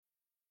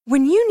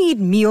When you need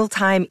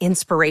mealtime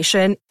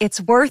inspiration,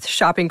 it's worth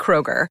shopping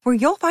Kroger, where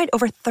you'll find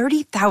over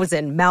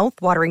 30,000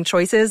 mouth-watering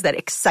choices that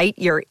excite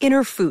your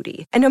inner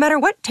foodie. And no matter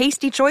what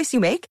tasty choice you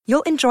make,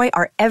 you'll enjoy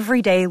our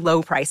everyday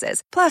low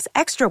prices, plus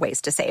extra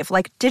ways to save,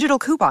 like digital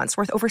coupons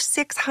worth over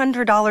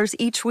 $600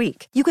 each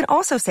week. You can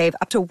also save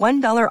up to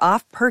 $1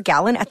 off per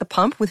gallon at the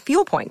pump with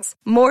fuel points.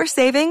 More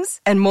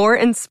savings and more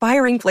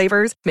inspiring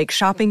flavors make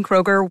shopping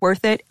Kroger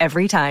worth it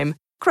every time.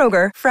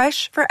 Kroger,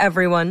 fresh for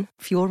everyone.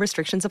 Fuel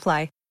restrictions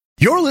apply.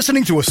 You're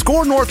listening to a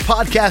Score North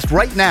podcast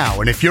right now,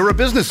 and if you're a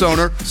business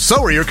owner, so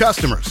are your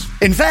customers.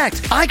 In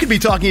fact, I could be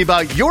talking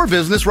about your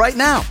business right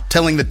now,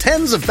 telling the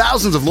tens of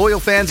thousands of loyal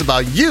fans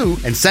about you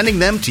and sending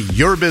them to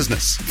your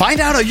business. Find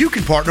out how you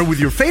can partner with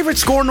your favorite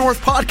Score North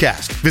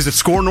podcast. Visit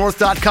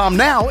scorenorth.com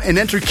now and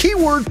enter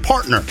keyword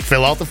partner.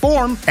 Fill out the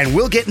form, and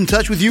we'll get in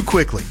touch with you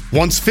quickly.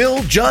 Once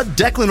Phil, Judd,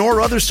 Declan, or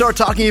others start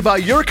talking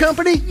about your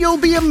company, you'll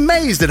be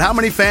amazed at how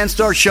many fans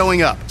start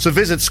showing up. So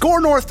visit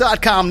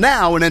scorenorth.com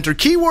now and enter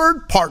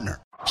keyword partner.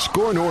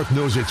 Score North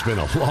knows it's been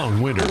a long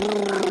winter.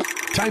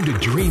 Time to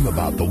dream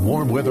about the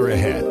warm weather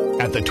ahead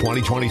at the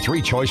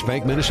 2023 Choice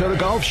Bank Minnesota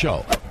Golf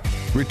Show.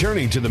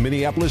 Returning to the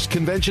Minneapolis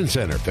Convention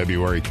Center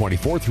February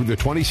 24th through the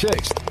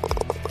 26th.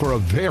 For a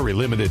very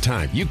limited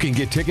time, you can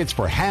get tickets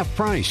for half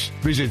price.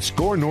 Visit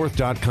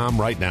scorenorth.com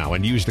right now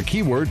and use the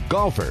keyword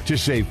golfer to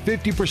save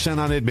 50%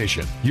 on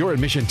admission. Your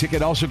admission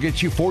ticket also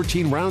gets you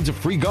 14 rounds of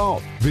free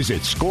golf.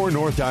 Visit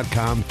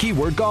scorenorth.com,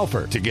 keyword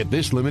golfer, to get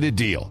this limited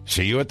deal.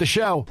 See you at the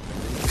show.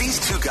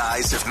 These two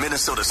guys have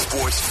Minnesota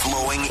sports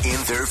flowing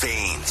in their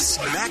veins.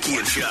 Mackie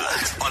and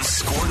Judd on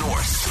Score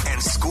North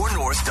and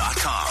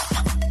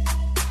scorenorth.com.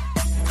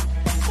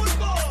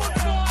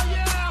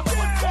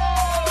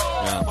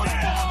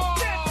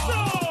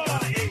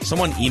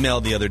 Someone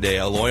emailed the other day,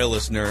 a loyal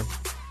listener,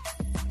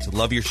 said,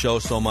 love your show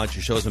so much.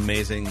 Your show's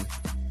amazing,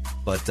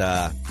 but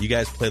you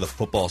guys play the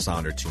football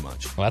sounder too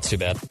much. Well, that's too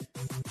bad.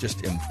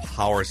 Just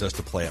empowers us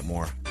to play it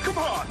more. Come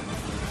on!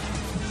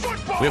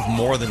 Football! We have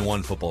more than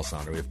one football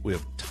sounder. We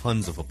have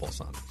tons of football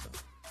sounders. So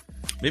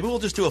maybe we'll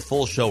just do a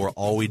full show where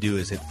all we do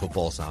is hit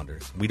football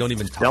sounders. We don't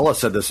even talk. Stella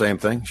said the same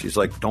thing. She's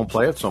like, don't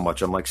play it so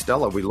much. I'm like,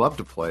 Stella, we love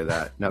to play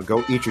that. Now go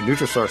eat your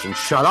Nutrisource and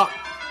shut up.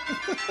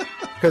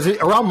 Because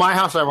around my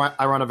house, I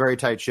run a very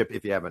tight ship,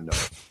 if you haven't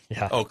noticed.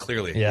 Yeah. Oh,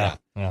 clearly. Yeah.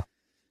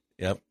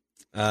 Yep.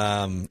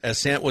 As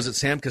Sam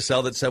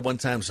Cassell that said one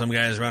time, some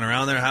guys run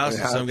around their house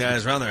and some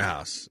guys run their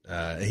house.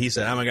 He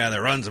said, I'm a guy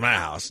that runs my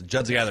house.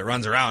 Judd's a guy that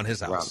runs around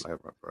his house. Around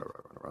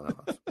the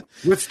house.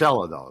 With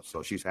Stella, though,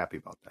 so she's happy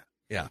about that.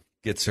 Yeah.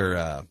 Gets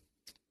her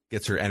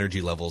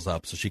energy levels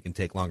up so she can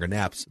take longer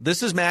naps.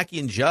 This is Mackie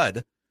and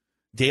Judd.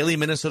 Daily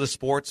Minnesota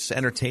sports,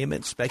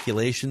 entertainment,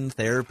 speculation,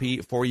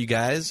 therapy for you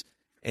guys.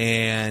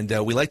 And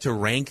we like to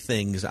rank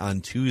things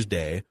on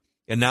Tuesday.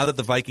 And now that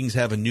the Vikings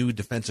have a new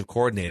defensive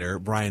coordinator,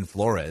 Brian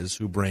Flores,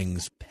 who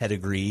brings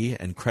pedigree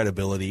and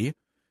credibility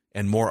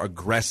and more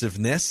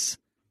aggressiveness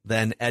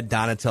than Ed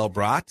Donatel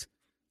brought,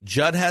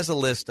 Judd has a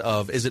list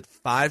of, is it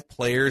 5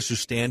 players who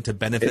stand to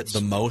benefit the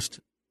most?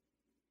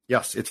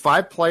 Yes, it's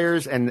 5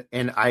 players, and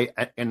I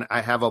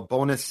have a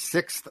bonus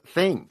 6th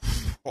thing.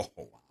 Oh,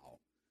 wow.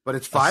 But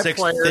it's 5 a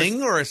players. 6th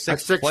thing or a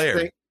 6th player?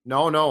 Thing.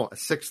 No, a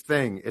 6th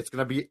thing. It's going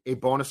to be a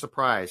bonus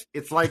surprise.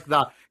 It's like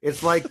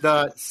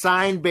the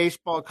signed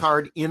baseball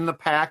card in the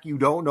pack. You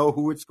don't know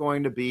who it's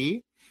going to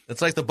be.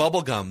 It's like the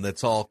bubble gum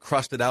that's all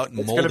crusted out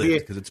and molded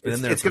because it's been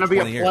in there for 20 years. It's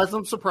going to be a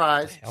pleasant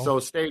surprise, so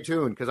stay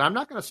tuned, because I'm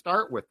not going to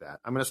start with that.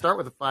 I'm going to start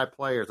with the 5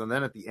 players, and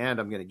then at the end,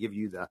 I'm going to give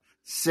you the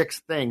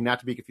 6th thing,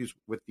 not to be confused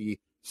with the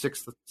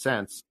Sixth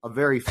Sense, a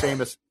very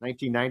famous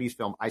 1990s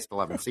film I still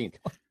haven't seen.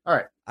 All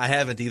right. I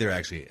haven't either,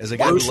 actually. As a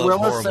guy Bruce who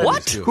loves Willis horror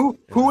movies, too.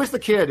 Who is the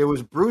kid? It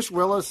was Bruce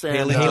Willis and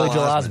Haley Joel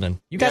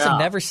Osment. You guys have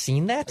never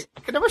seen that?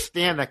 I could never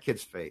stand that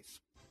kid's face.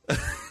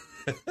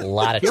 A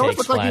lot of he always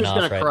takes looked like he flying was off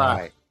going to right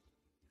cry. now.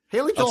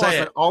 Haley Joel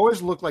Osment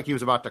always looked like he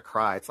was about to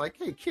cry. It's like,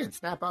 hey, kid,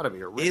 snap out of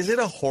here. Is it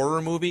a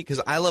horror movie?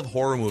 Because I love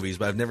horror movies,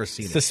 but I've never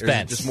seen it. Suspense. Or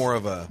is it just more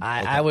of a...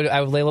 I would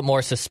label it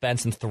more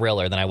suspense and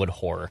thriller than I would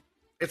horror.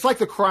 It's like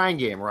the Crying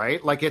Game,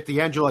 right? Like at the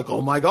end, you're like,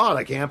 oh my God,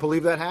 I can't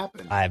believe that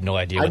happened. I have no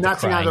idea what the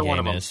Crying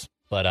Game is.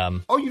 But,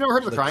 oh, you never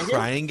heard of the Crying Game?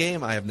 Crying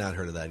Game? I have not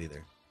heard of that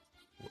either.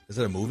 Is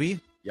it a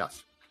movie?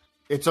 Yes.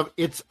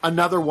 It's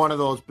another one of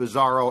those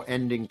bizarro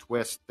ending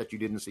twists that you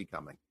didn't see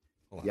coming.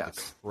 Yes.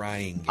 The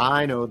Crying Game.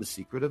 I know the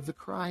secret of the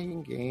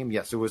Crying Game.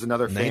 Yes, it was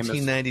another famous...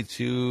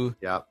 1992.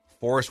 Yeah.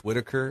 Forrest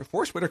Whitaker.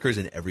 Forrest Whitaker's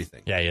in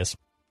everything. Yeah, he is.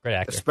 Great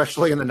actor.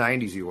 Especially in the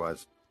 90s, he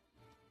was.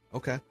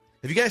 Okay.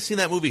 Have you guys seen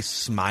that movie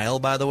Smile,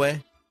 by the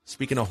way?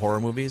 Speaking of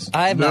horror movies.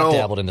 I have not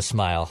dabbled into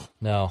Smile.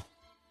 No.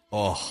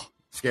 Oh.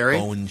 Scary?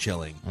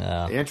 Bone-chilling.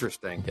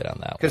 Interesting. Get on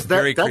that one. Because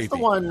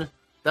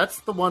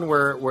that's the one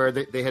where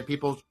they had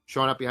people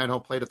showing up behind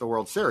home plate at the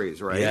World Series,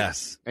 right?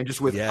 Yes. And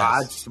just with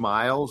odd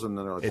smiles, and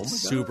then they're like, it's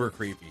super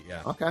creepy,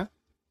 yeah. Okay.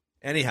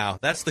 Anyhow,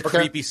 that's the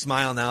creepy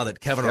smile now that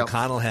Kevin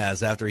O'Connell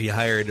has after he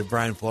hired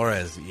Brian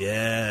Flores.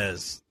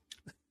 Yes.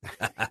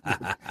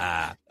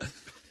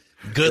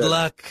 Good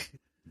luck,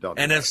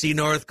 NFC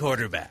North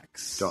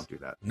quarterbacks. Don't do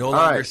that. No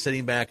longer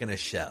sitting back in a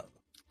shell.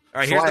 All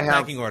right, here's the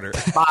pecking order.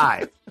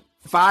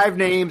 5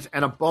 names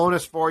and a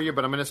bonus for you,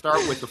 but I'm going to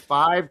start with the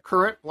 5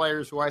 current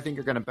players who I think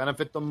are going to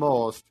benefit the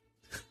most.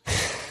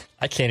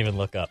 I can't even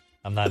look up.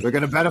 They're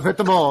going to benefit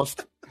the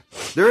most.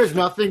 There is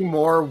nothing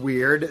more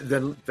weird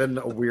than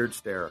a weird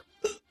stare.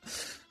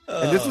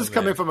 And this is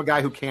coming from a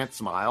guy who can't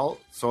smile,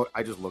 so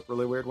I just look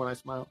really weird when I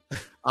smile.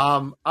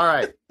 All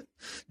right.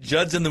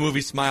 Judd's in the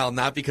movie Smile,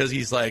 not because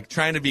he's like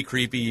trying to be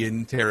creepy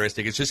and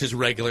terroristic. It's just his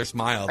regular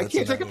smile. I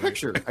can't take a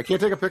picture. I can't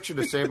take a picture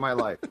to save my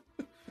life.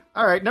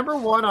 All right, number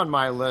 1 on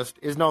my list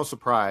is no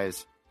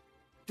surprise,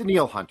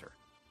 Danielle Hunter.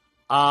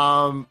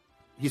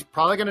 He's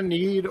probably going to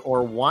need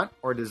or want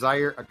or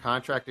desire a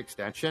contract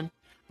extension,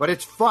 but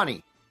it's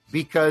funny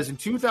because in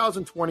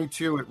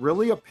 2022, it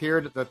really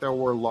appeared that there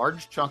were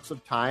large chunks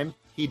of time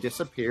he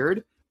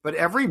disappeared, but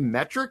every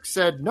metric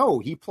said, no,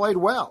 he played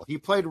well. He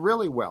played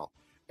really well.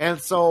 And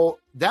so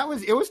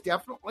it was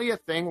definitely a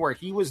thing where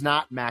he was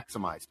not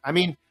maximized. I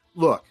mean,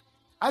 look,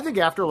 I think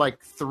after like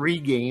 3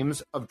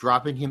 games of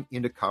dropping him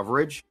into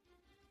coverage,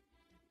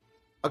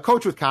 a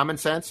coach with common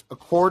sense, a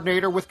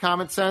coordinator with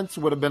common sense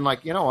would have been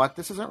like, you know what,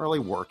 this isn't really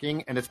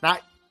working, and it's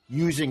not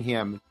using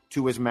him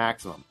to his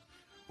maximum.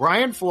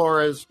 Brian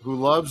Flores,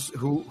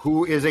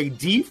 who is a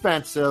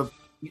defensive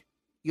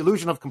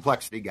illusion of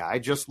complexity guy,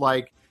 just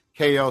like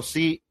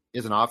KOC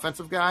is an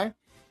offensive guy,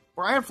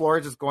 Brian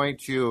Flores is going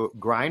to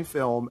grind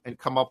film and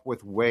come up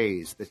with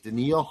ways that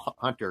Danielle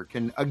Hunter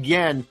can,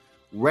 again,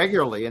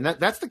 regularly, and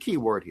that's the key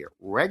word here,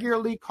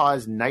 regularly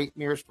cause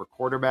nightmares for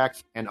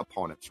quarterbacks and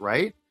opponents,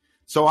 right?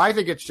 So I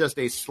think it's just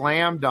a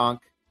slam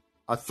dunk,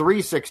 a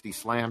 360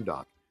 slam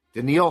dunk.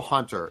 Danielle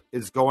Hunter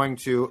is going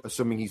to,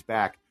 assuming he's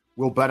back,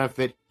 will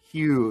benefit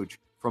huge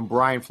from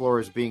Brian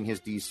Flores being his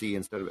DC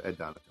instead of Ed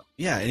Donatel.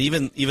 Yeah, and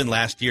even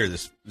last year,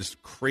 this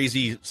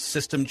crazy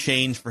system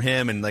change for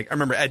him, and like I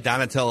remember Ed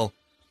Donatel,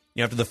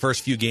 after the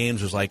first few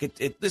games was like,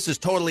 this is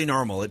totally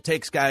normal. It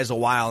takes guys a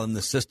while in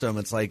the system.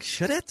 It's like,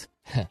 should it?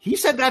 He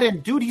said that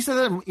in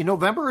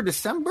November or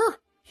December.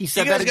 He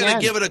said that again. You guys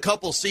got to give it a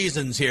couple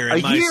seasons here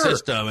in my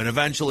system, and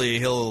eventually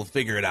he'll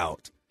figure it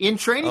out. In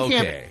training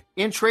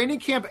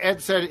camp,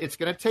 Ed said it's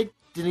going to take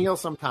Danielle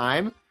some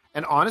time.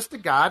 And honest to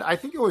God, I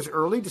think it was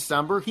early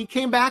December, he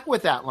came back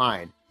with that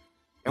line.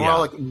 And we're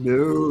all like,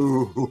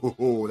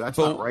 no, that's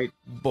not right.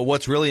 But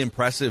what's really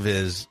impressive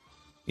is,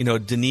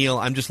 Danielle,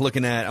 I'm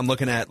looking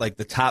at like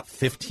the top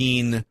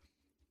 15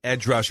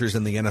 edge rushers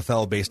in the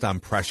NFL based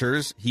on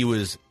pressures. He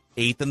was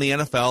 8th in the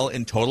NFL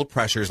in total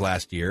pressures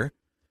last year.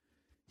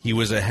 He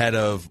was ahead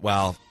of,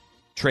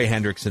 Trey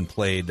Hendrickson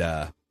played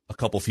a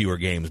couple fewer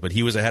games, but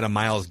he was ahead of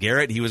Myles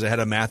Garrett. He was ahead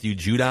of Matthew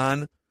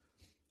Judon,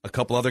 a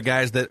couple other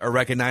guys that are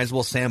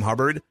recognizable, Sam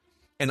Hubbard.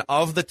 And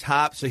of the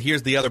top, so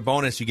here's the other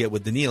bonus you get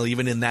with Danielle,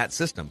 even in that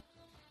system.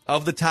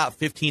 Of the top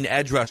 15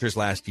 edge rushers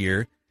last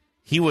year,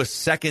 he was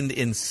second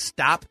in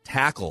stop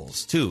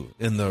tackles, too,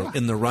 in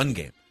the run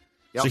game.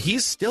 Yep. So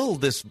he's still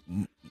this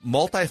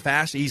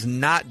multifaceted. He's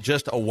not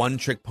just a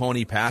one-trick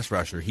pony pass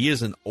rusher. He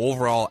is an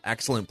overall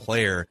excellent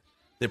player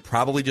that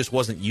probably just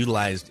wasn't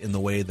utilized in the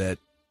way that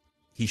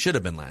he should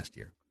have been last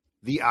year.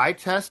 The eye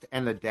test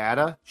and the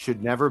data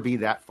should never be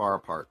that far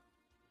apart.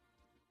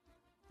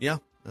 Yeah,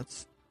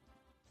 that's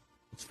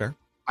fair.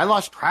 I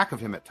lost track of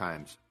him at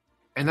times.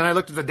 And then I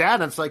looked at the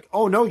data, and it's like,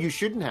 oh, no, you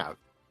shouldn't have.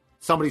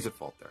 Somebody's at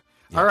fault there.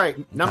 Yeah. All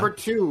right, number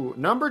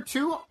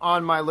two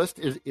on my list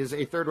is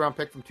a third-round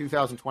pick from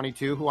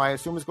 2022, who I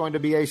assume is going to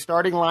be a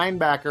starting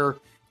linebacker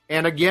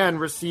and, again,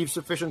 receive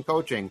sufficient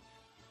coaching,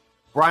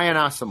 Brian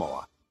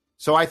Asamoah.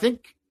 So I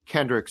think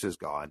Kendricks is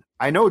gone.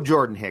 I know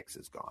Jordan Hicks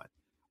is gone.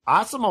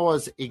 Asamoah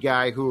is a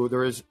guy who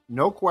there is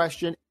no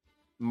question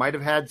might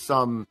have had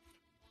some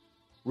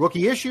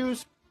rookie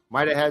issues,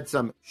 might have had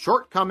some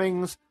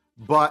shortcomings,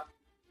 but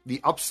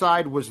the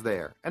upside was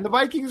there. And the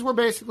Vikings were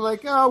basically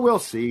like, oh, we'll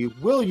see.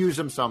 We'll use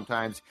him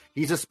sometimes.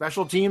 He's a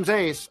special teams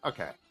ace.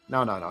 Okay.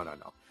 No.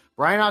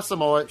 Brian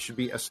Asamoah should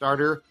be a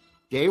starter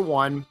day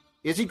one.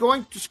 Is he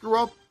going to screw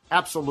up?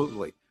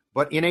 Absolutely.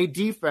 But in a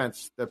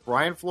defense that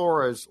Brian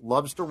Flores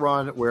loves to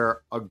run, where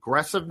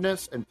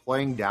aggressiveness and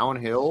playing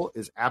downhill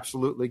is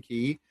absolutely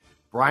key,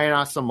 Brian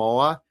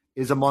Asamoah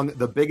is among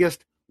the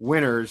biggest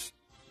winners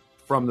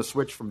from the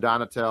switch from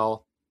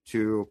Donatel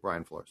to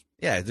Brian Flores.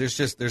 Yeah,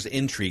 there's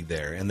intrigue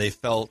there, and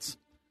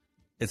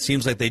it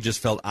seems like they just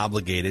felt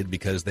obligated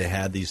because they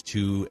had these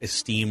two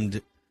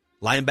esteemed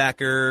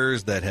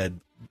linebackers that had,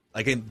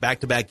 like in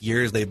back-to-back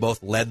years, they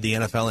both led the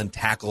NFL in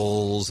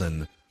tackles,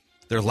 and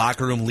they're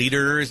locker room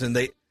leaders, and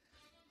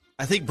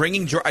I think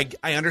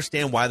I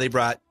understand why they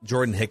brought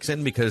Jordan Hicks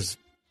in because,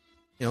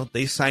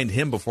 they signed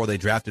him before they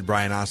drafted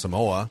Brian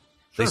Asamoah.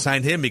 Sure. They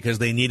signed him because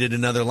they needed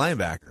another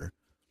linebacker.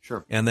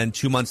 Sure. And then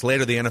 2 months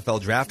later, the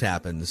NFL draft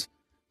happens.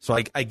 So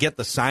I get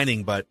the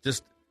signing, but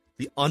just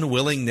the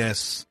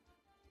unwillingness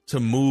to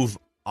move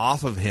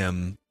off of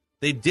him.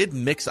 They did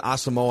mix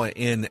Asamoah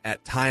in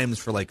at times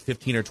for like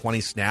 15 or 20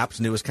 snaps,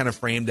 and it was kind of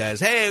framed as,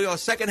 hey,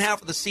 second half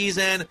of the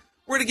season,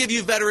 we're going to give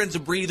you veterans a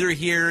breather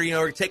here,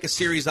 or take a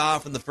series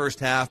off in the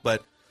first half.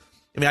 But,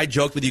 I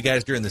joked with you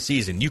guys during the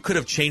season. You could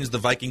have changed the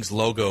Vikings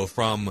logo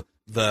from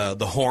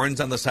the horns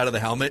on the side of the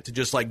helmet to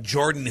just like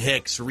Jordan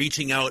Hicks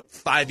reaching out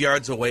 5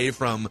 yards away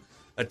from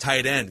a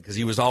tight end because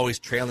he was always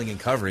trailing in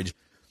coverage.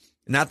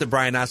 Not that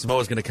Brian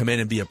Asamoah is going to come in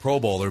and be a Pro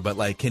Bowler, but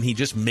like, can he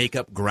just make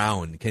up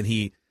ground? Can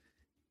he,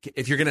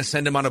 if you're going to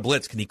send him on a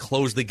blitz, can he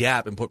close the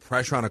gap and put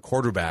pressure on a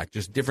quarterback?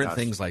 Just different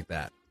things like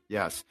that.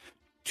 Yes.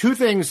 Two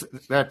things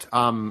that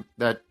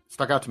that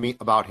stuck out to me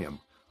about him.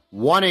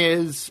 One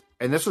is,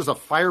 and this was a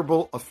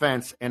fireable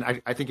offense,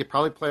 and I think it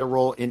probably played a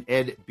role in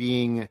Ed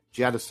being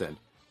jettisoned,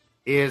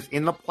 is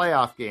in the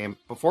playoff game,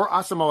 before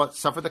Asamoah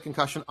suffered the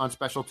concussion on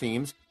special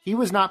teams, he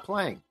was not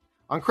playing.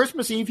 On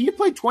Christmas Eve, he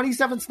played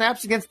 27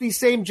 snaps against these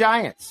same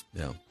Giants.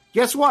 Yeah.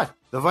 Guess what?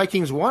 The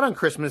Vikings won on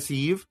Christmas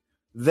Eve.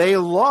 They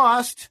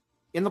lost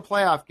in the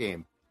playoff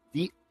game.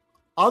 The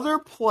other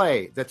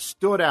play that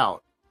stood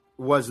out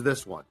was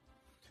this one.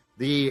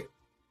 The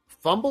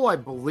fumble, I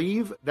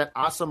believe, that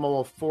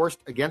Asamoah forced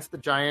against the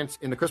Giants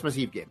in the Christmas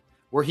Eve game,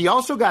 where he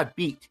also got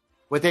beat,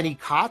 but then he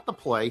caught the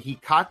play. He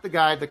caught the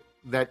guy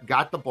that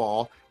got the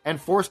ball and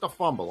forced a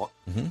fumble.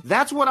 Mm-hmm.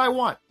 That's what I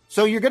want.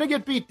 So you're going to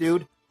get beat,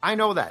 dude. I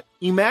know that.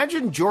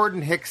 Imagine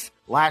Jordan Hicks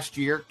last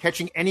year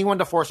catching anyone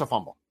to force a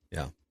fumble.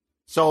 Yeah.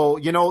 So,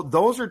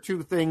 those are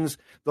two things.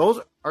 Those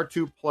are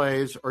two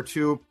plays or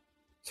two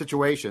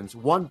situations.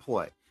 One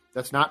play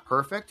that's not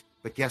perfect,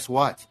 but guess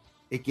what?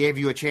 It gave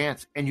you a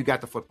chance, and you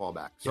got the football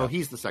back. So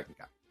he's the second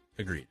guy.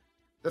 Agreed.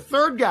 The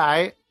third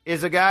guy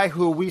is a guy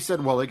who we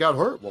said, well, he got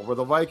hurt. What were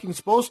the Vikings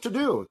supposed to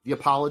do? The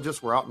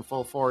apologists were out in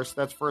full force.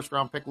 That's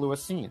first-round pick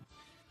Lewis Cine.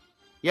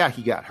 Yeah,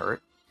 he got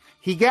hurt.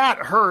 He got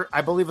hurt,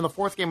 I believe, in the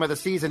fourth game of the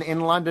season in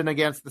London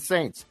against the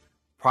Saints.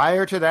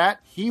 Prior to that,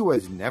 he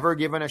was never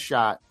given a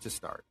shot to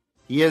start.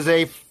 He is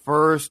a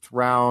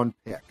first-round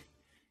pick.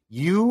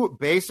 You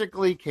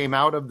basically came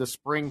out of the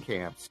spring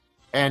camps,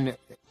 and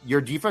your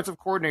defensive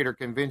coordinator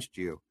convinced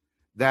you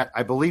that,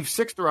 I believe,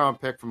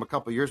 sixth-round pick from a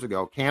couple years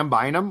ago, Cam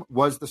Bynum,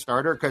 was the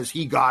starter because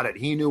he got it.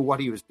 He knew what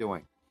he was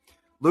doing.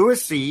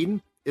 Lewis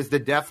Cine is the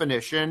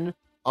definition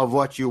of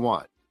what you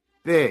want.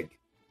 Big,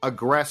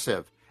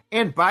 aggressive.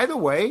 And by the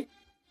way,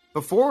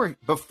 before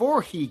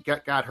he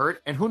got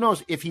hurt, and who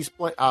knows if he's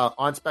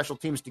on special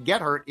teams to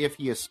get hurt if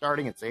he is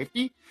starting at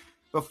safety,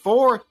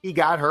 before he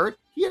got hurt,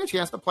 he had a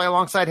chance to play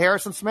alongside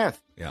Harrison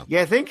Smith. Yeah.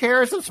 You think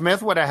Harrison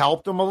Smith would have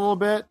helped him a little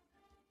bit?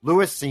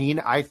 Lewis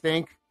Cine, I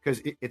think,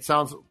 because it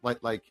sounds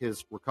like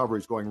his recovery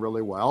is going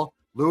really well.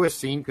 Lewis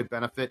Cine could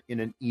benefit in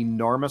an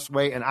enormous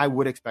way, and I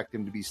would expect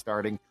him to be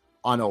starting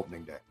on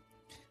opening day.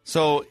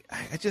 So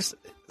I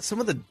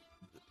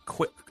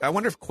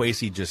wonder if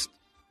Kwesi just,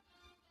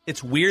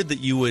 it's weird that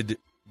you would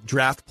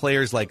draft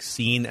players like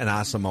Cine and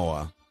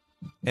Asamoah,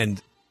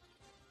 and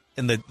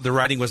the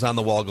writing was on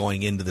the wall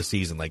going into the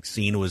season. Like,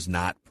 Cine was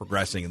not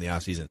progressing in the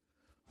offseason.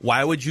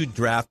 Why would you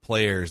draft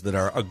players that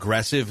are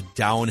aggressive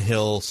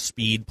downhill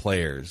speed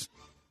players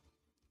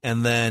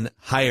and then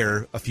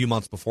hire a few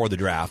months before the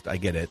draft? I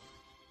get it.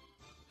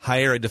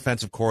 Hire a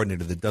defensive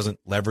coordinator that doesn't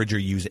leverage or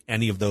use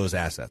any of those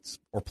assets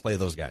or play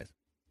those guys.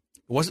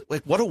 What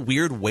a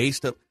weird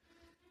waste of.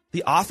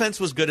 The offense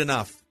was good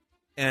enough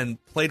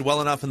and played well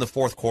enough in the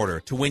fourth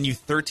quarter to win you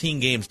 13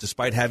 games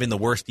despite having the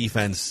worst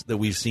defense that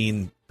we've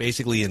seen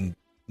basically in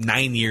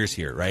 9 years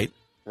here, right?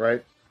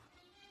 Right.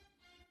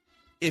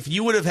 If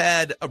you would have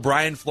had a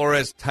Brian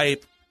Flores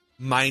type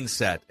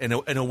mindset and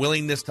a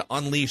willingness to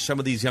unleash some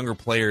of these younger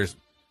players,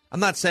 I'm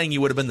not saying you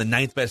would have been the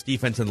 9th best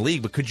defense in the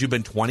league, but could you have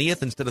been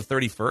 20th instead of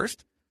 31st?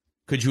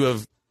 Could you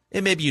have,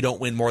 and maybe you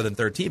don't win more than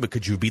 13, but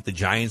could you beat the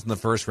Giants in the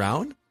first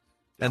round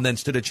and then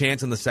stood a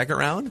chance in the second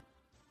round?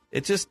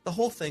 It just, the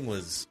whole thing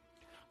was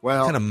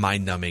kind of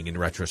mind-numbing in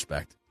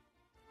retrospect.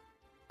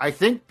 I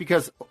think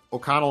because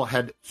O'Connell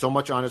had so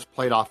much on his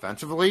plate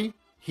offensively,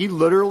 he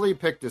literally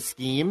picked a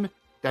scheme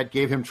that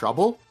gave him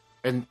trouble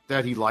and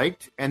that he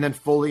liked, and then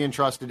fully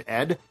entrusted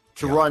Ed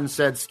to run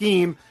said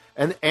scheme.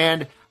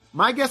 And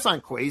my guess on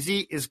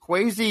Kwesi is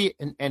Kwesi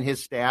and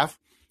his staff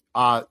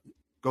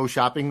go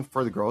shopping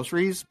for the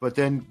groceries, but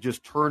then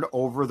just turn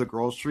over the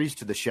groceries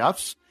to the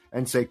chefs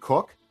and say,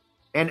 cook.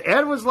 And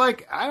Ed was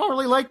like, I don't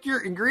really like your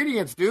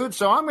ingredients, dude,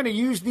 so I'm going to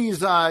use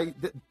these. I'm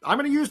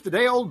going to use the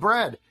day-old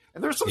bread.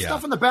 And there's some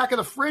stuff in the back of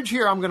the fridge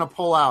here I'm going to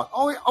pull out.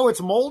 Oh,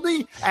 it's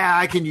moldy?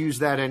 I can use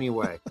that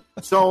anyway.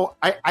 So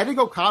I think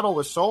O'Connell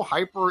was so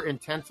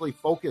hyper-intensely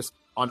focused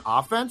on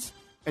offense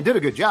and did a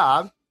good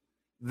job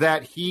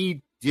that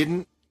he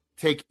didn't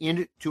take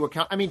into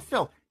account. I mean,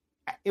 Phil,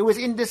 it was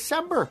in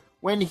December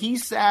when he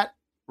sat,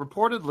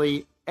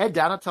 reportedly, Ed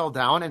Donatel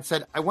down and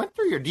said, I went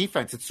through your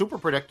defense. It's super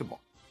predictable.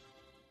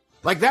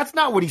 Like, that's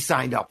not what he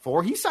signed up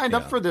for. He signed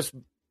up for this,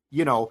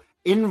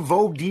 in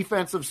vogue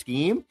defensive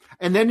scheme.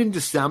 And then in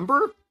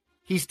December,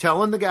 he's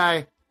telling the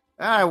guy,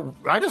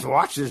 I just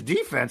watched this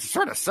defense. It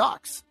sort of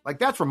sucks. Like,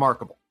 that's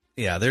remarkable.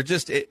 Yeah, they're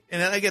just,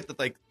 and I get that,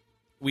 like,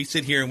 we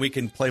sit here and we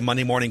can play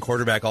Monday morning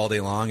quarterback all day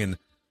long. And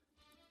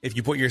if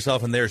you put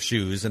yourself in their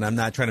shoes, and I'm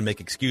not trying to make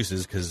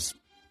excuses because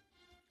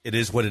it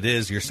is what it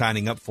is, you're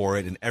signing up for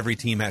it, and every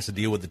team has to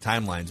deal with the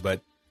timelines.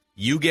 But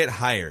you get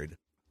hired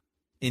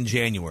in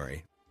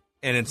January,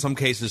 and in some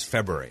cases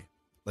February.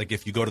 Like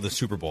if you go to the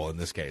Super Bowl in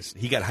this case,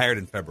 he got hired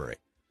in February.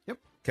 Yep.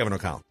 Kevin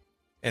O'Connell.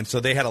 And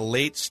so they had a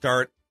late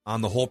start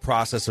on the whole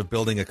process of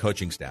building a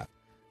coaching staff.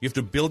 You have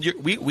to build your.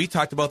 We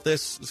talked about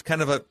this. It's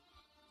kind of a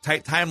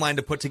tight timeline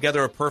to put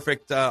together a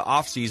perfect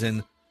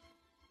offseason.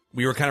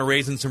 We were kind of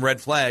raising some red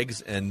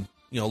flags, and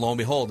lo and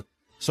behold,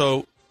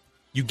 so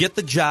you get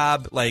the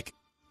job. Like,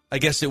 I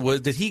guess it was.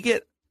 Did he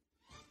get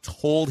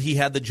told he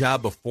had the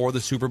job before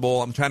the Super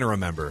Bowl? I'm trying to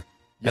remember.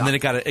 Yeah. And then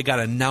it got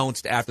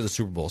announced after the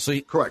Super Bowl. So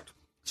correct.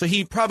 So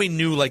he probably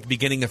knew like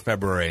beginning of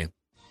February,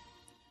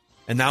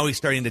 and now he's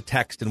starting to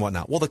text and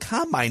whatnot. Well, the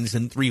combine's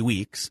in 3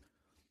 weeks,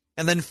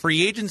 and then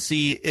free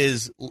agency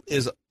is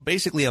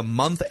basically a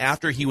month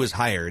after he was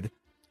hired.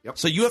 Yep.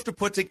 So you have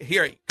to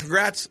here,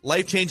 congrats,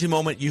 life-changing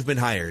moment, you've been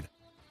hired.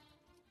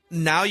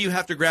 Now you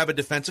have to grab a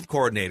defensive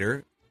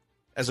coordinator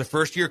as a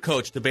first-year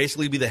coach to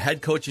basically be the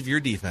head coach of your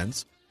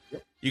defense.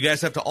 Yep. You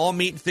guys have to all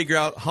meet and figure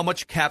out how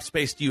much cap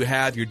space do you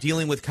have. You're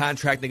dealing with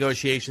contract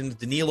negotiations.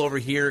 Daniil over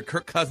here,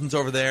 Kirk Cousins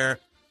over there,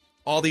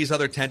 all these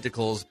other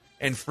tentacles.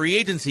 And free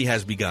agency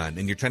has begun,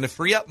 and you're trying to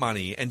free up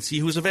money and see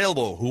who's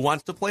available, who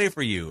wants to play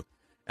for you.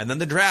 And then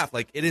the draft.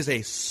 Like, it is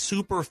a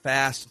super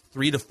fast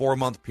 3 to 4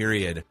 month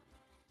period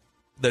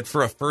that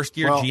for a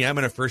first-year GM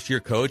and a first-year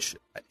coach,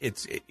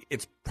 it's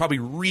probably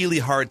really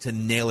hard to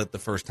nail it the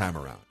first time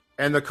around.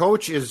 And the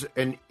coach is,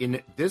 and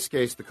in this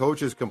case, the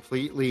coach is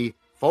completely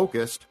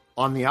focused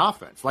on the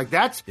offense. Like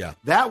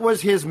that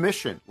was his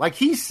mission. Like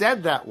he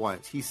said that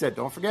once. He said,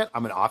 "Don't forget,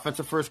 I'm an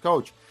offensive first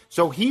coach."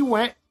 So he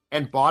went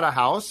and bought a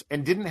house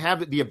and didn't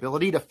have the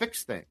ability to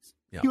fix things.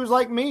 Yeah. He was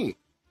like me.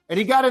 And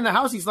he got in the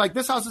house. He's like,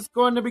 "This house is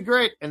going to be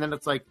great." And then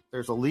it's like,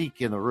 there's a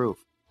leak in the roof.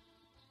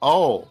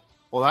 Oh,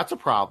 well, that's a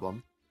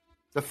problem.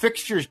 The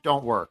fixtures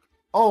don't work.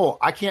 Oh,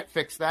 I can't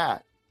fix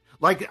that.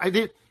 Like I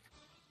did.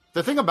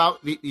 The thing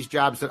about these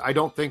jobs that I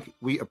don't think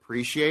we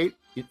appreciate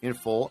in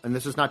full, and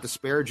this is not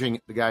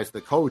disparaging the guys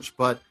that coach,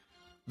 but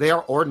they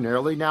are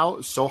ordinarily now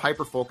so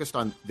hyper-focused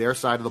on their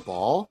side of the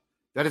ball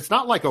that it's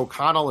not like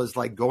O'Connell is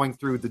like going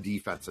through the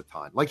defense a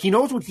ton. Like he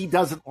knows what he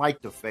doesn't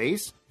like to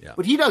face,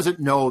 but he doesn't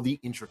know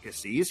the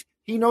intricacies.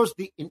 He knows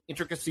the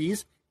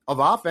intricacies of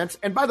offense.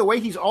 And by the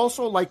way, he's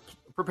also like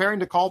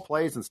preparing to call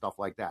plays and stuff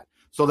like that.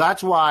 So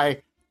that's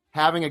why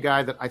having a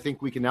guy that I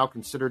think we can now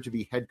consider to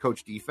be head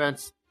coach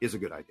defense is a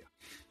good idea.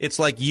 It's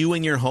like you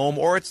in your home,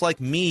 or it's like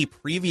me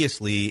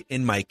previously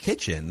in my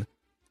kitchen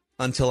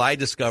until I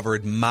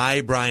discovered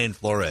my Brian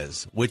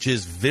Flores, which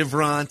is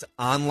Vivrant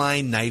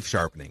online knife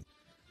sharpening.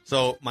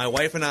 So my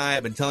wife and I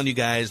have been telling you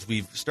guys,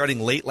 starting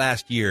late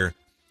last year,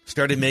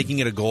 started making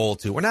it a goal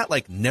to, we're not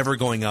like never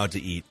going out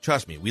to eat.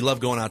 Trust me, we love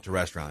going out to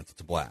restaurants.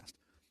 It's a blast.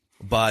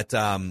 But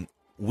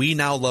we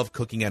now love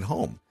cooking at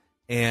home.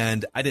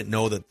 And I didn't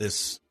know that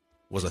this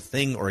was a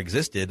thing or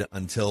existed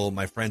until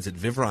my friends at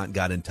Vivrant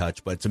got in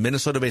touch. But it's a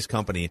Minnesota-based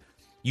company.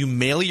 You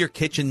mail your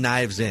kitchen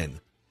knives in,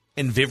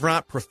 and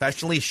Vivrant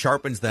professionally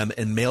sharpens them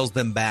and mails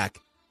them back,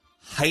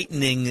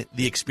 heightening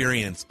the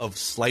experience of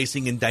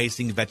slicing and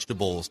dicing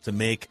vegetables to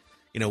make,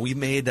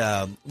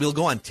 we'll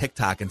go on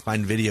TikTok and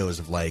find videos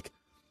of like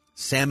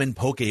salmon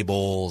poke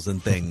bowls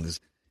and things.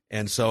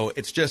 And so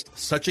it's just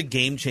such a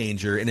game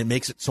changer, and it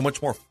makes it so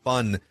much more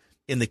fun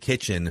in the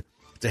kitchen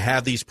to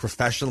have these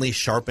professionally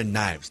sharpened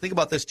knives. Think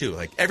about this too.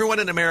 Like everyone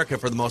in America,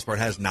 for the most part,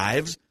 has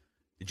knives.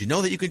 Did you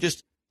know that you can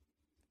just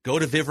go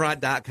to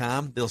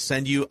Vivrant.com? They'll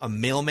send you a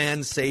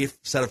mailman-safe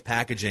set of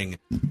packaging.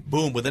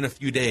 Boom, within a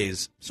few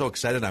days. So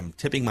excited, I'm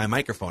tipping my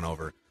microphone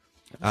over.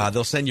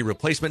 They'll send you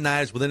replacement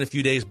knives. Within a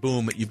few days,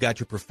 boom, you've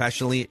got your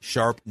professionally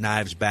sharp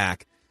knives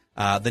back.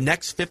 The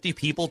next 50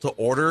 people to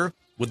order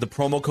with the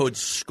promo code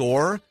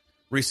SCORE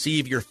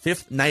receive your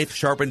 5th knife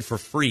sharpened for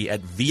free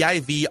at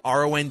Vivront.com,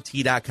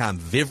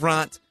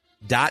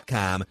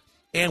 Vivrant.com.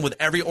 And with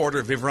every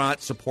order,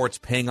 Vivrant supports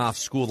paying off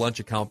school lunch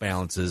account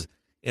balances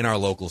in our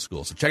local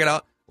schools. So check it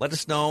out. Let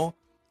us know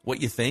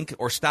what you think,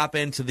 or stop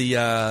into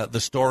the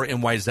store in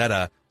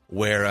Wayzata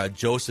where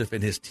Joseph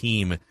and his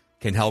team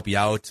can help you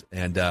out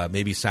and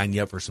maybe sign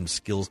you up for some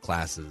skills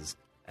classes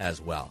as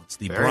well. It's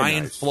the Very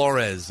Brian nice.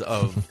 Flores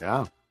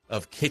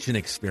of kitchen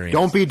experience.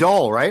 Don't be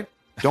dull, right?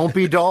 Don't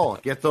be dull.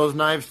 Get those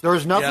knives.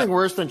 There's nothing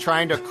worse than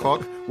trying to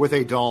cook with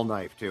a dull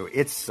knife, too.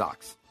 It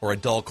sucks. Or a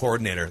dull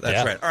coordinator.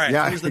 That's right. All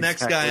right, who's the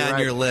next guy on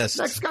your list?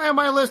 Next guy on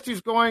my list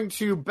who's going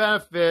to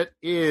benefit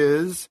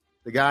is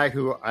the guy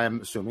who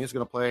I'm assuming is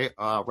going to play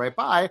right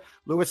by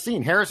Lewis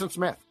Cine, Harrison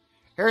Smith.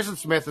 Harrison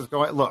Smith is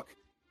going, look,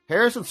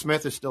 Harrison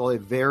Smith is still a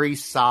very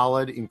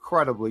solid,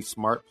 incredibly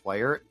smart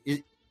player.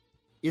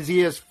 Is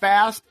he as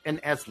fast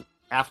and as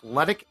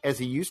athletic as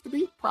he used to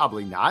be?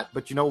 Probably not.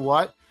 But you know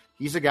what?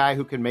 He's a guy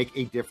who can make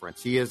a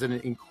difference. He is an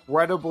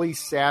incredibly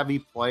savvy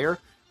player.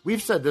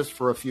 We've said this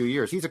for a few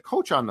years. He's a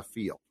coach on the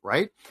field,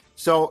 right?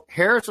 So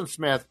Harrison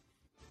Smith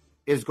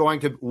is going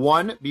to,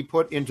 one, be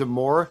put into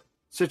more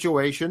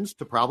situations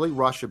to probably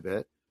rush a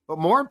bit. But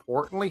more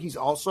importantly, he's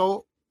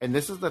also, and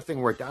this is the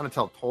thing where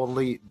Donatel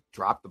totally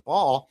dropped the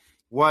ball,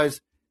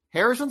 was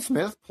Harrison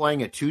Smith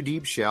playing a 2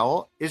 deep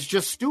shell is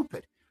just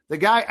stupid. The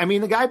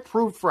guy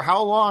proved for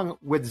how long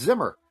with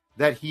Zimmer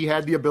that he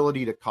had the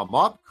ability to come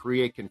up,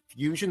 create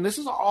confusion. This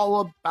is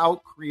all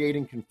about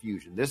creating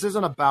confusion. This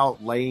isn't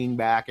about laying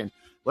back and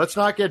let's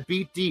not get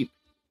beat deep.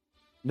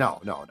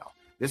 No.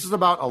 This is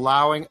about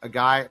allowing a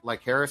guy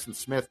like Harrison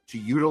Smith to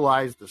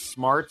utilize the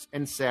smarts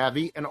and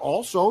savvy and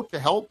also to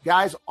help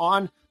guys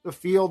on the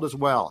field as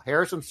well.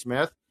 Harrison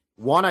Smith,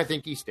 one, I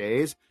think he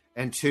stays,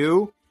 and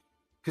two,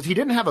 because he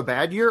didn't have a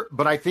bad year,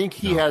 but I think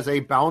he has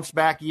a bounce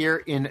back year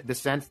in the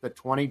sense that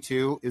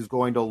 22 is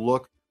going to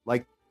look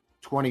like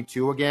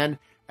 22 again,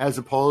 as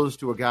opposed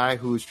to a guy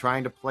who's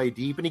trying to play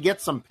deep, and he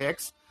gets some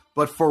picks,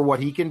 but for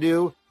what he can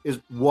do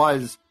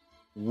was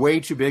way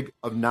too big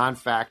of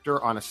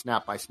non-factor on a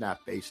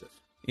snap-by-snap basis.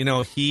 You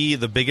know,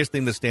 the biggest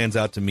thing that stands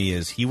out to me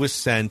is he was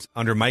sent,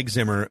 under Mike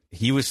Zimmer,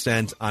 he was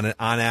sent on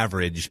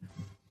average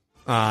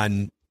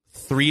on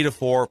 3 to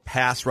 4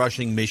 pass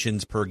rushing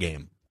missions per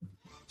game.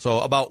 So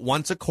about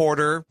once a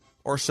quarter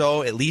or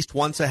so, at least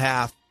once a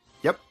half.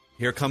 Yep.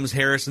 Here comes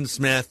Harrison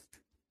Smith.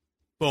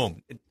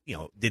 Boom. It,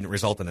 didn't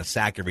result in a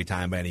sack every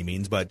time by any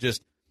means, but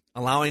just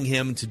allowing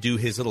him to do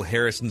his little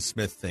Harrison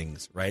Smith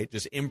things, right?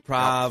 Just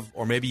improv,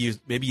 or maybe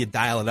you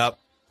dial it up.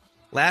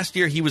 Last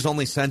year, he was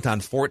only sent on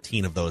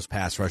 14 of those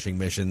pass rushing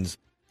missions.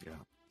 Yeah.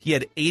 He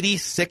had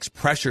 86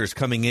 pressures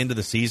coming into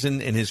the season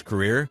in his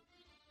career,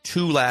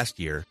 2 last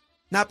year.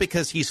 Not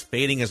because he's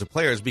fading as a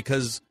player, it's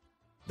because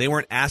they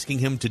weren't asking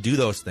him to do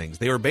those things.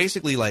 They were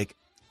basically like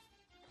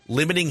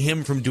limiting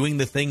him from doing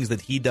the things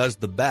that he does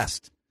the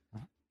best.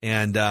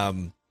 And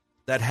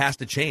that has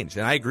to change.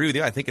 And I agree with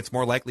you. I think it's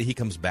more likely he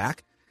comes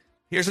back.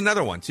 Here's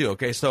another one, too.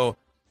 Okay, so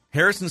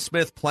Harrison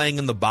Smith playing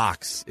in the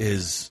box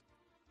is,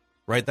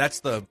 right,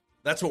 that's what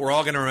we're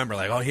all going to remember.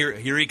 Like, oh,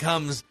 here he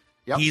comes.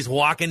 Yep. He's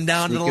walking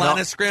down to the line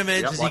of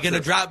scrimmage. Yep, is he going to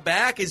drop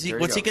back? What's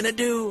he going to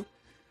do?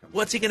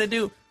 What's he going to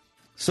do?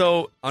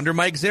 So under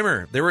Mike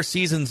Zimmer, there were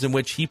seasons in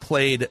which he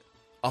played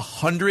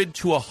 100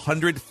 to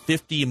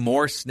 150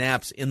 more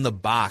snaps in the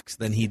box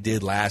than he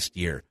did last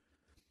year,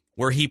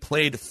 where he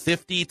played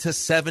 50 to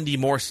 70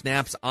 more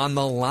snaps on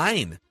the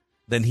line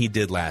than he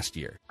did last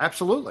year.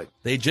 Absolutely.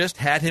 They just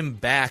had him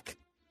back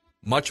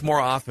much more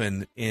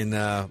often in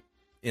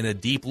a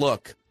deep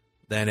look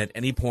than at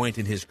any point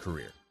in his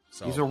career.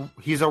 So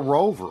he's a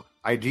rover.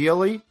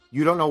 Ideally,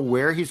 you don't know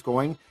where he's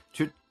going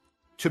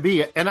to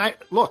be. And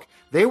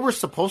they were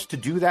supposed to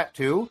do that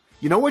too.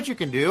 You know what you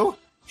can do?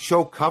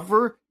 Show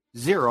cover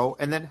 0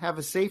 and then have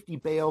a safety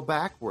bail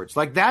backwards.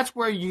 Like, that's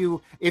where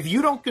if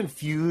you don't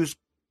confuse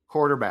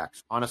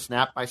quarterbacks on a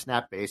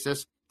snap-by-snap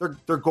basis,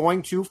 they're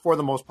going to, for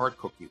the most part,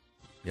 cook you.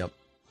 Yep.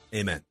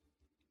 Amen.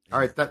 All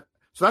right. So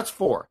that's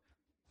 4.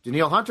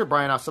 Danielle Hunter,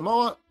 Brian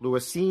Asamoah,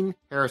 Lewis Cine,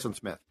 Harrison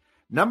Smith.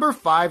 Number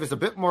 5 is a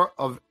bit more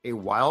of a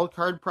wild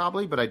card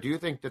probably, but I do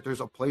think that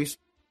there's a place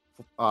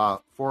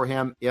for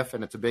him if,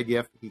 and it's a big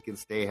if, he can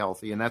stay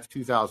healthy, and that's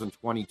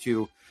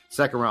 2022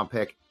 second-round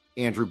pick,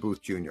 Andrew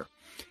Booth Jr.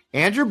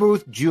 Andrew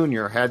Booth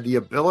Jr. had the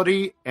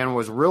ability and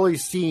was really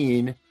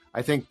seen,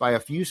 I think, by a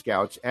few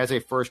scouts as a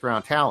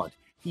first-round talent.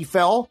 He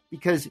fell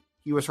because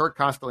he was hurt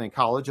constantly in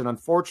college, and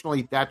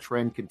unfortunately that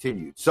trend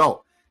continued.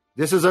 So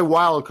this is a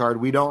wild card.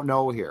 We don't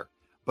know here.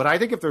 But I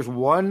think if there's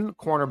one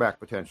cornerback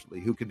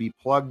potentially who could be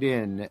plugged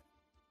in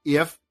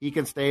if he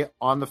can stay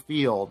on the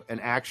field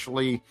and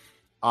actually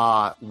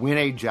win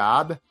a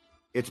job,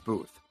 it's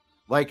Booth.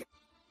 Like,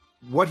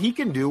 what he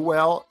can do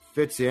well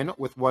fits in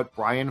with what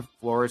Brian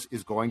Flores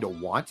is going to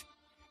want.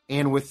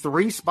 And with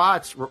 3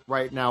 spots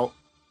right now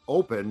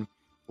open,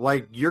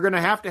 like, you're going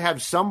to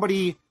have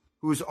somebody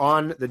who's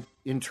on the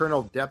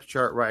internal depth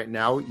chart right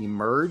now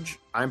emerge.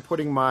 I'm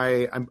putting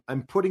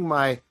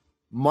my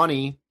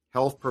money,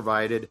 health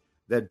provided,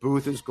 that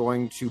Booth is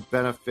going to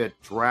benefit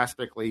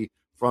drastically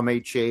from a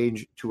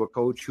change to a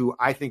coach who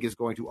I think is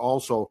going to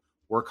also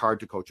work hard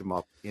to coach him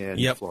up in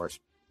Flores.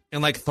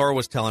 And like Thor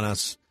was telling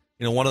us,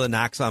 one of the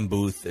knocks on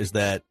Booth is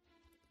that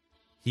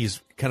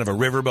he's kind of a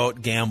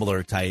riverboat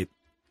gambler type,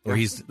 where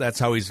that's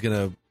how he's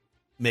going to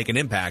make an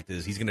impact,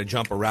 is he's going to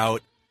jump a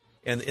route.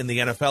 And in the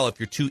NFL, if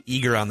you're too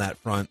eager on that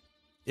front,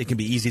 it can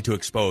be easy to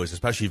expose,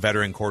 especially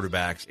veteran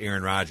quarterbacks.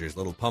 Aaron Rodgers,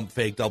 little pump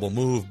fake, double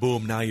move,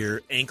 boom, now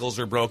your ankles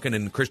are broken,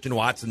 and Christian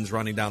Watson's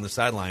running down the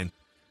sideline,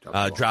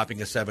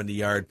 dropping a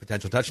 70-yard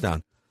potential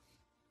touchdown.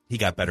 He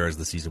got better as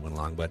the season went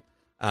along, but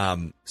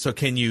so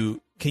can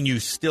you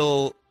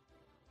still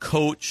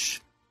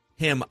coach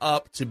him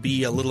up to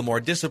be a little more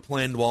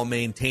disciplined while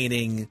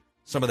maintaining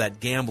some of that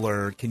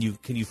gambler? Can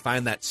you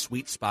find that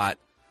sweet spot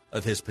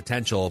of his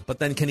potential? But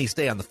then can he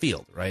stay on the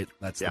field? Right.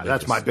 That's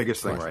my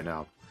biggest thing right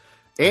now.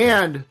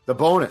 And the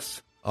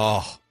bonus.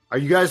 Oh, are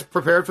you guys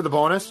prepared for the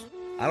bonus?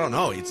 I don't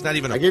know. It's not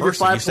even a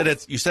person.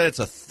 You said it's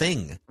a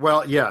thing.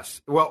 Well,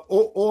 yes. Well,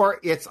 or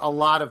it's a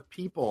lot of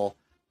people,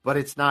 but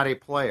it's not a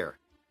player.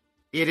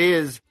 It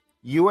is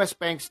U.S.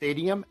 Bank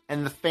Stadium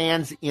and the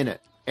fans in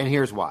it. And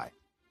here's why.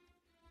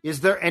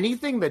 Is there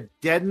anything that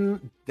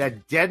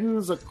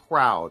deadens a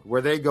crowd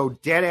where they go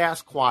dead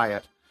ass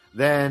quiet?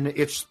 Then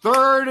it's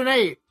 3rd and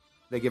 8.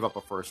 They give up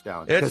a first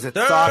down because it's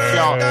soft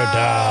shell.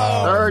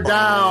 Third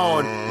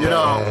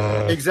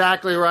down.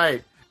 Exactly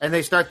right. and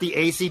they start the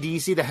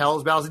AC/DC, the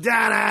Hell's Bells,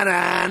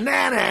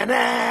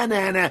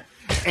 da-na-na-na-na-na-na.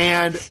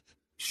 And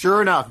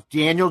sure enough,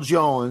 Daniel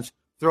Jones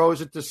throws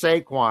it to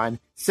Saquon,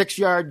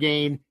 6-yard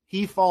gain.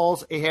 He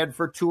falls ahead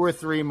for 2 or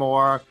 3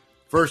 more.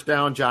 First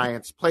down,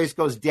 Giants. Place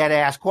goes dead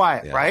ass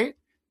quiet, right?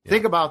 Yeah.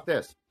 Think about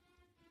this.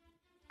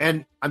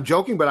 And I'm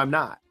joking, but I'm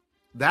not.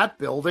 That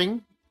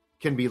building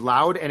can be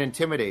loud and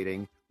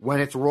intimidating when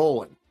it's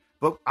rolling.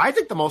 But I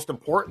think the most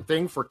important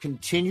thing for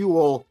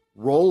continual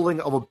rolling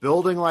of a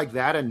building like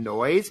that and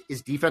noise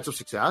is defensive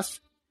success.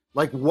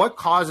 Like, what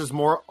causes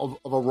more of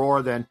a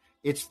roar than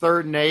it's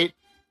 3rd and 8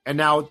 and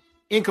now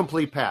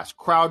incomplete pass,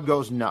 crowd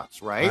goes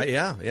nuts, right?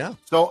 Yeah.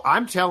 So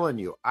I'm telling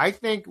you, I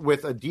think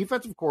with a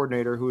defensive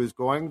coordinator who is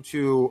going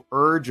to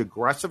urge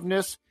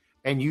aggressiveness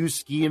and use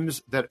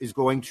schemes that is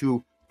going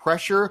to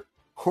pressure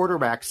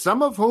quarterbacks,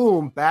 some of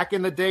whom back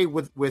in the day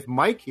with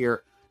Mike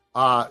here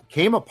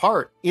came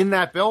apart in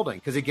that building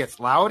because it gets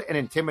loud and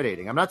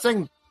intimidating. I'm not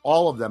saying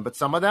all of them, but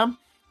some of them,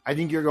 I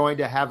think you're going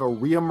to have a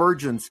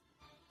reemergence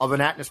of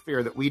an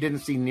atmosphere that we didn't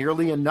see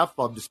nearly enough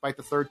of despite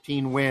the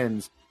 13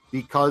 wins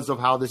because of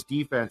how this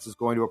defense is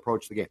going to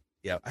approach the game.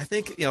 Yeah, I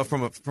think,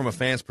 from a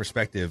fan's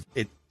perspective,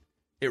 it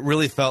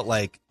really felt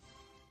like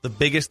the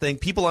biggest thing,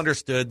 people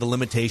understood the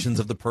limitations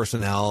of the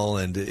personnel,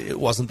 and it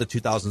wasn't the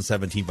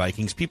 2017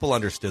 Vikings. People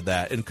understood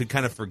that and could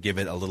kind of forgive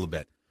it a little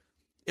bit.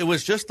 It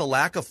was just the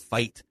lack of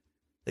fight.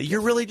 That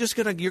you're really just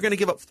you're gonna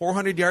give up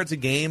 400 yards a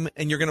game,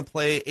 and you're gonna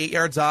play 8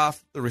 yards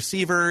off the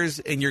receivers,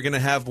 and you're gonna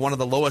have one of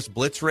the lowest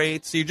blitz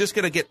rates. So you're just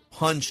gonna get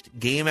punched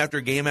game after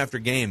game after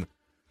game.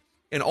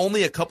 And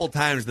only a couple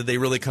times did they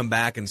really come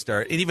back and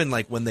start. And even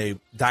like when they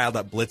dialed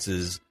up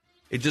blitzes,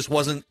 it just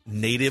wasn't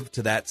native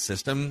to that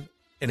system,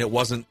 and it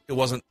wasn't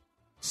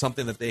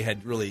something that they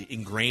had really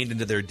ingrained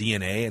into their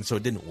DNA, and so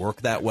it didn't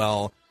work that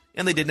well.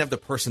 And they didn't have the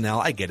personnel.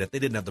 I get it; they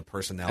didn't have the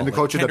personnel. And the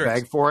coach had to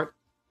beg for it.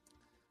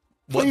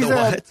 Please,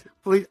 what? Ed,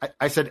 please,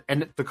 I said,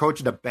 and the coach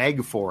had to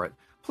beg for it.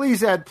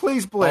 Please, Ed,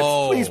 please blitz.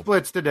 Please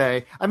blitz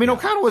today. I mean,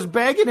 O'Connell was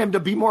begging him to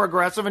be more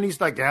aggressive, and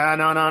he's like,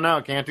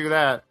 no, can't do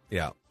that.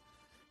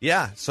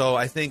 Yeah. So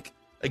I think,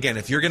 again,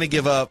 if you're going to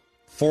give up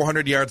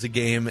 400 yards a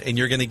game and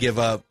you're going to give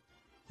up,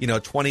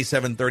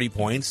 27, 30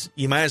 points,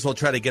 you might as well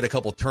try to get a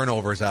couple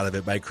turnovers out of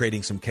it by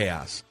creating some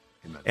chaos.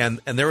 Amen.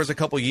 And there was a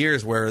couple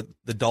years where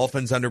the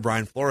Dolphins under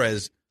Brian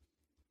Flores,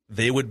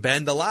 they would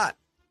bend a lot,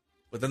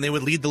 but then they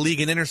would lead the league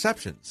in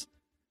interceptions.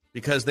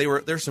 Because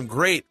there's some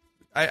great,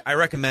 I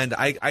recommend,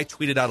 I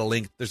tweeted out a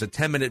link. There's a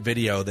 10-minute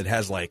video that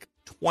has like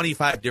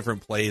 25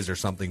 different plays or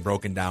something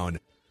broken down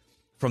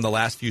from the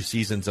last few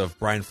seasons of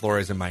Brian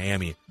Flores in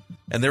Miami.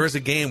 And there was a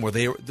game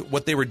where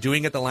what they were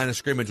doing at the line of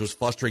scrimmage was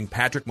flustering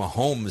Patrick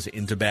Mahomes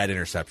into bad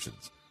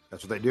interceptions.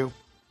 That's what they do.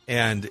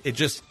 And it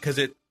just, because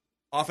it,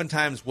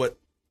 oftentimes what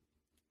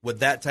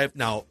that type,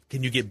 now,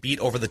 can you get beat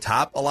over the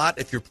top a lot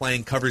if you're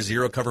playing cover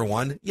 0, cover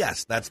 1?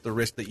 Yes, that's the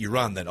risk that you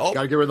run. Then,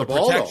 gotta get rid of the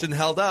ball, protection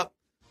held up.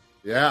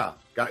 Yeah,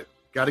 got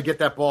to get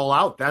that ball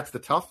out. That's the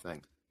tough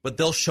thing. But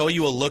they'll show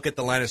you a look at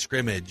the line of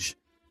scrimmage,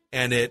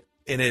 and it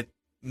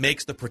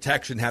makes the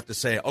protection have to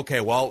say, okay,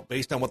 well,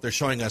 based on what they're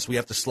showing us, we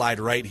have to slide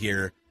right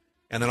here.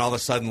 And then all of a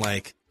sudden,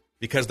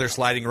 because they're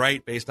sliding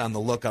right based on the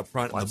look up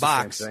front in the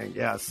box,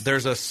 yes,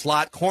 there's a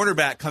slot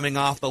cornerback coming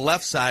off the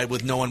left side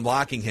with no one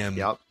blocking him.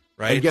 Yep.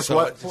 Right? And guess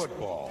what?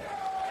 Football.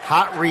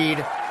 Hot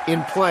read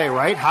in play,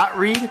 right? Hot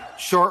read,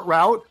 short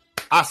route.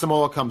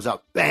 Asamoah comes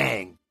up.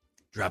 Bang.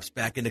 Drops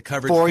back into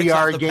coverage.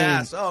 4-yard gain.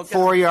 Pass.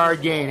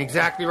 4-yard gain.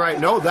 Exactly right.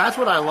 No, that's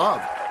what I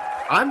love.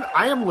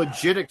 I am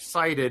legit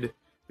excited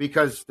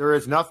because there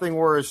is nothing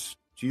worse,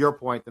 to your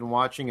point, than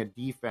watching a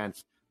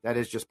defense that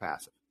is just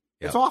passive.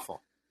 Yep. It's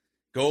awful.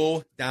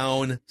 Go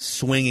down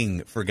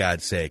swinging, for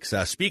God's sakes.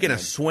 Speaking of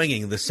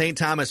swinging, the St.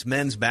 Thomas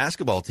men's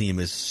basketball team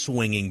is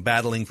swinging,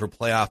 battling for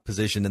playoff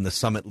position in the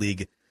Summit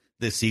League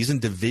this season.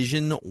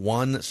 Division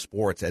I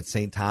sports at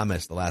St.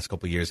 Thomas the last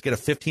couple of years. Get a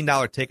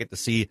 $15 ticket to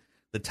see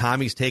the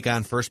Tommies take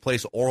on first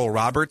place Oral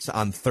Roberts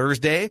on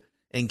Thursday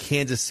and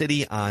Kansas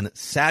City on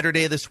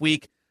Saturday this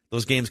week.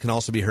 Those games can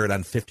also be heard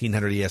on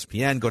 1500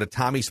 ESPN. Go to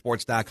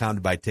TommySports.com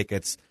to buy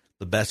tickets.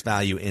 The best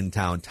value in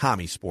town,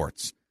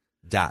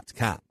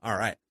 TommySports.com. All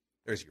right.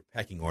 There's your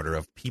pecking order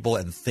of people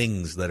and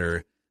things that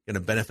are going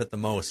to benefit the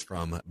most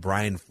from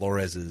Brian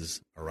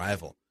Flores'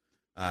 arrival.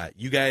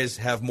 You guys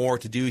have more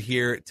to do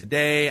here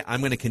today. I'm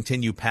going to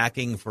continue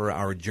packing for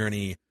our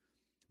journey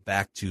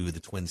back to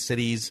the Twin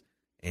Cities.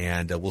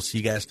 And we'll see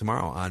you guys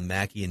tomorrow on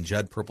Mackey and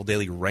Judd Purple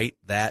Daily. Write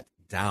that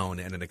down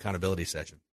in an accountability session.